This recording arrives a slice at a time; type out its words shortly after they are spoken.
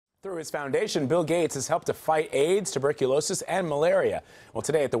Through his foundation, Bill Gates has helped to fight AIDS, tuberculosis, and malaria. Well,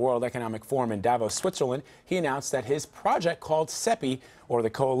 today at the World Economic Forum in Davos, Switzerland, he announced that his project called CEPI, or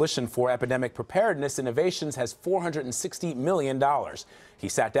the Coalition for Epidemic Preparedness Innovations, has $460 million. He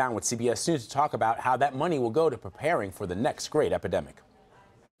sat down with CBS News to talk about how that money will go to preparing for the next great epidemic.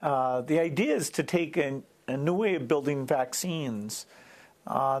 The idea is to take a new way of building vaccines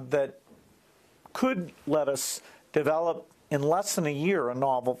that could let us develop in less than a year a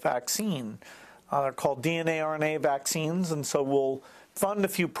novel vaccine. They're called DNA RNA vaccines, and so we'll fund a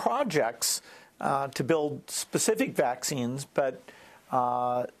few projects to build specific vaccines, but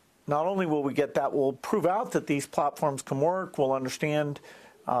not only will we get that, we'll prove out that these platforms can work, we'll understand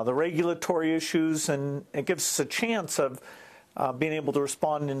the regulatory issues, and it gives us a chance of being able to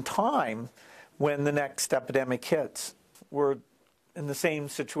respond in time when the next epidemic hits. We're in the same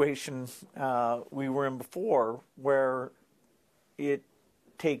situation we were in before, where it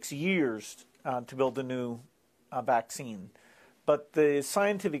takes years to build a new vaccine. But the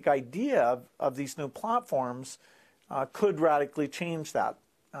scientific idea of these new platforms could radically change that,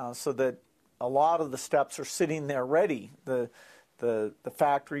 so that a lot of the steps are sitting there ready. The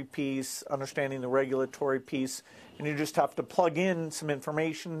factory piece, understanding the regulatory piece, and you just have to plug in some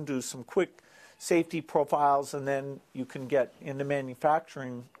information, do some quick safety profiles, and then you can get into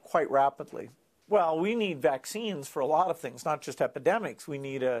manufacturing quite rapidly. Well, we need vaccines for a lot of things, not just epidemics. We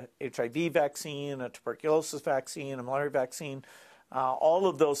need a HIV vaccine, a tuberculosis vaccine, a malaria vaccine. All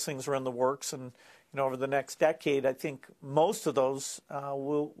of those things are in the works, and over the next decade, I think most of those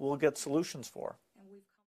we'll get solutions for.